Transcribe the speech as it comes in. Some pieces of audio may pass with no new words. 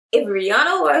If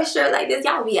Rihanna wore a shirt like this,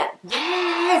 y'all be like,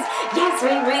 yes, yes,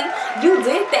 Riri, you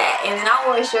did that. And then I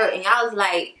wore a shirt and y'all was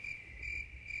like,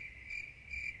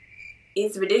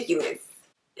 it's ridiculous.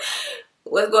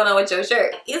 What's going on with your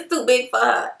shirt? It's too big for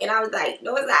her. And I was like,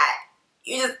 no, it's not.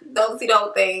 You just don't see the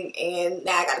whole thing, and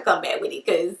now I gotta come back with it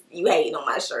because you hating on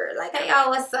my shirt. Like, hey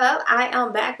y'all, what's up? I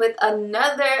am back with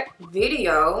another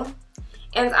video,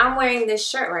 and I'm wearing this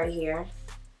shirt right here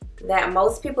that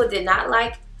most people did not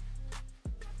like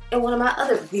in one of my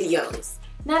other videos.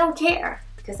 And I don't care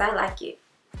because I like it,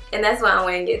 and that's why I'm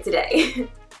wearing it today.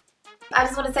 I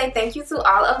just want to say thank you to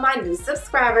all of my new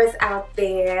subscribers out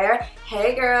there.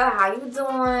 Hey girl, how you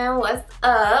doing? What's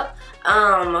up?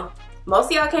 Most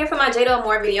of y'all came from my Jayda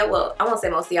Amour video. Well, I won't say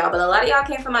most of y'all, but a lot of y'all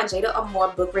came from my Jayda Amour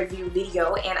book review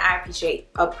video, and I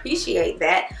appreciate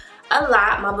that a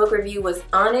lot. My book review was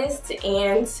honest,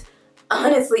 and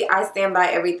honestly, I stand by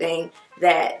everything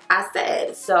that I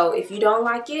said. So if you don't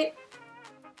like it,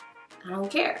 I don't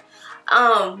care.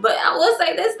 But I will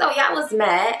say this though, y'all was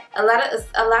mad. A lot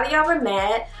of y'all were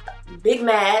mad, big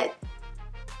mad.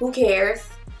 Who cares?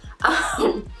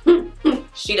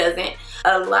 She doesn't.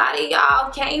 A lot of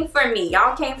y'all came for me.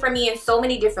 Y'all came for me in so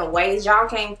many different ways. Y'all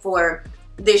came for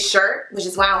this shirt, which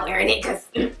is why I'm wearing it,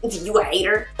 because you a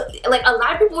hater. Like, a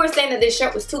lot of people were saying that this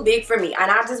shirt was too big for me,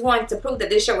 and I just wanted to prove that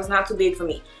this shirt was not too big for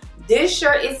me. This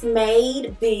shirt is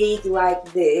made big like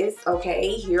this,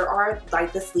 okay? Here are,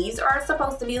 like, the sleeves are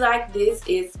supposed to be like this.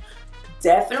 It's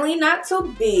definitely not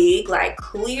too big, like,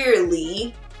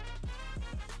 clearly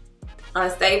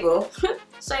unstable.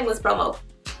 Shameless promo.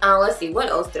 Let's see, what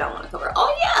else did I want to cover?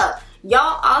 Oh yeah,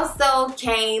 y'all also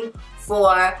came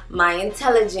for my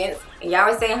intelligence, and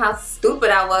y'all were saying how stupid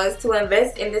I was to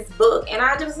invest in this book, and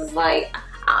I just was like,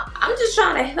 I'm just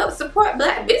trying to help support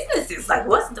black businesses. Like,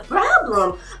 what's the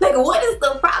problem? Like, what is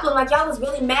the problem? Like, y'all was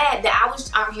really mad that I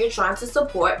was out here trying to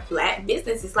support black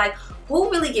businesses. Like,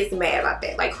 who really gets mad about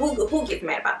that? Like, who gets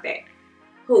mad about that?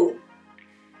 Who?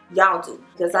 Y'all do,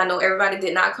 because I know everybody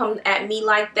did not come at me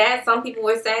like that. Some people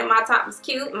were saying my top was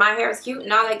cute, my hair is cute,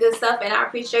 and all that good stuff, and I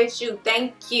appreciate you.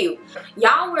 Thank you.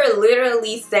 Y'all were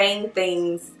literally saying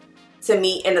things to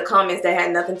me in the comments that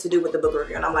had nothing to do with the book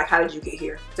review, and I'm like, how did you get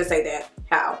here to say that?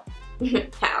 How?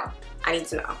 How? I need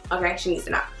to know. Okay, she needs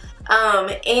to know.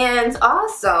 And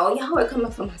also, y'all were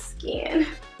coming for my skin.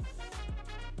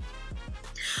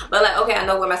 But like, okay, I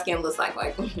know what my skin looks like.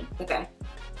 Like, okay.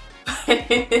 But at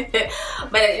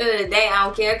the end of the day, I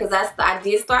don't care, because I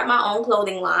did start my own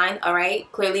clothing line,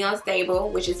 alright? Clearly Unstable,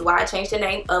 which is why I changed the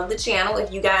name of the channel.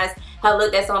 If you guys have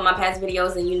looked at some of my past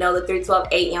videos, and you know the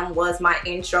 3:12 a.m. was my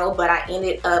intro, but I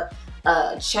ended up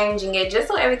changing it just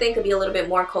so everything could be a little bit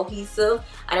more cohesive.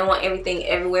 I didn't want everything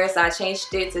everywhere, so I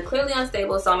changed it to Clearly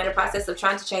Unstable. So I'm in the process of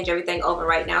trying to change everything over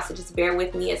right now, so just bear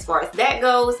with me as far as that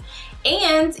goes.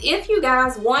 And if you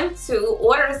guys want to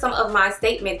order some of my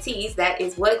statement tees, that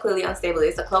is what Clearly Unstable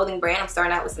is, a clothing brand. I'm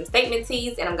starting out with some statement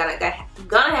tees, and I'm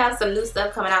gonna have some new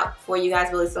stuff coming out for you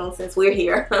guys really soon since we're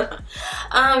here.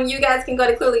 You guys can go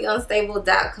to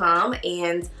clearlyunstable.com,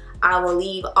 and I will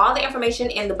leave all the information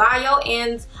in the bio,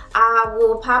 and I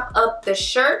will pop up the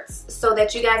shirts so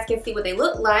that you guys can see what they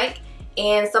look like,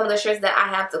 and some of the shirts that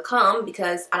I have to come,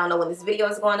 because I don't know when this video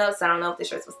is going up, so I don't know if the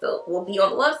shirts will be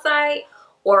on the website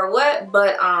or what,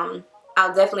 but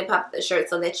I'll definitely pop up the shirts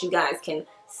so that you guys can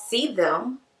see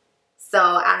them. So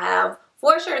I have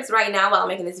 4 shirts right now while I'm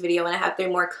making this video, and I have 3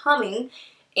 more coming.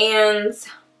 And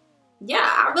yeah,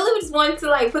 I really just wanted to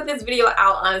like put this video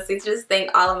out, honestly, to just thank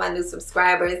all of my new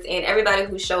subscribers and everybody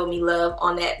who showed me love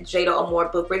on that Jayda Amour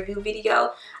book review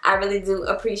video. I really do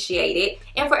appreciate it.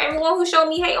 And for everyone who showed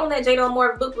me hate on that Jayda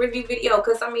Amour book review video,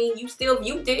 because I mean, you still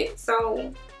viewed it,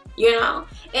 so you know.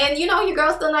 And you know, your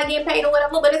girl's still not getting paid or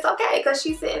whatever, but it's okay, because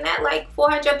she's sitting at like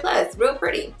 400 plus. Real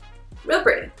pretty. Real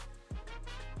pretty.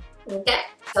 Okay.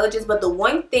 Intelligence, but the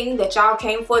one thing that y'all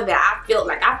came for that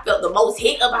I felt the most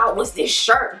hit about was this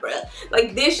shirt, bruh.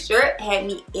 Like, this shirt had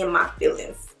me in my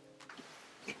feelings.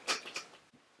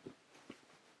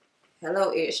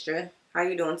 Hello, Extra. How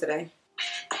you doing today?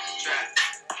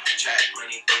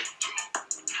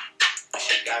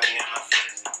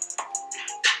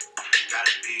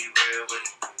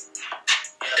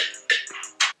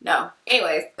 No.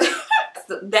 Anyways.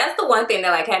 That's the one thing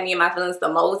that like had me in my feelings the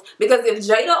most, because if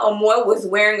Jayda Amour was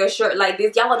wearing a shirt like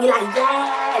this, y'all would be like,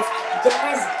 yes,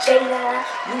 yes, Jayda,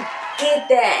 you did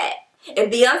that. If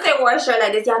Beyonce wore a shirt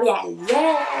like this, y'all be like,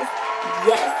 yes,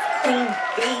 yes, Queen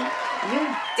B, you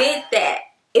did that.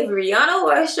 If Rihanna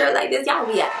wore a shirt like this, y'all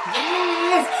be like,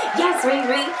 yes, yes,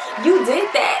 Riri, you did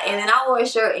that. And then I wore a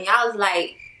shirt, and y'all was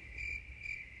like,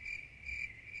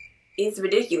 it's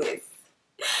ridiculous.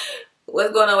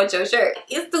 what's going on with your shirt?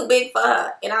 It's too big for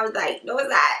her. And I was like, no, it's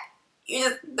not. You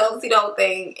just don't see the whole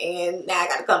thing, and now I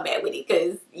gotta come back with it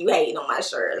because you hating on my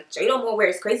shirt. Jayda Amour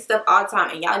wears crazy stuff all the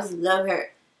time, and y'all just love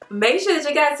her. Make sure that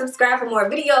you guys subscribe for more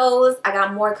videos. I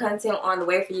got more content on the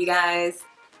way for you guys.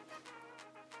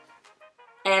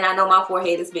 And I know my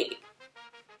forehead is big,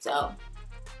 so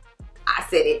I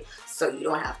said it so you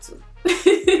don't have to.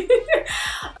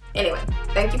 Anyway,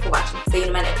 thank you for watching. See you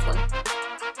in my next one.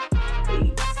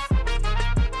 Peace.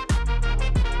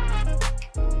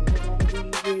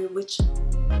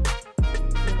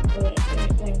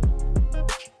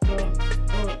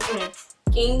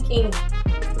 King.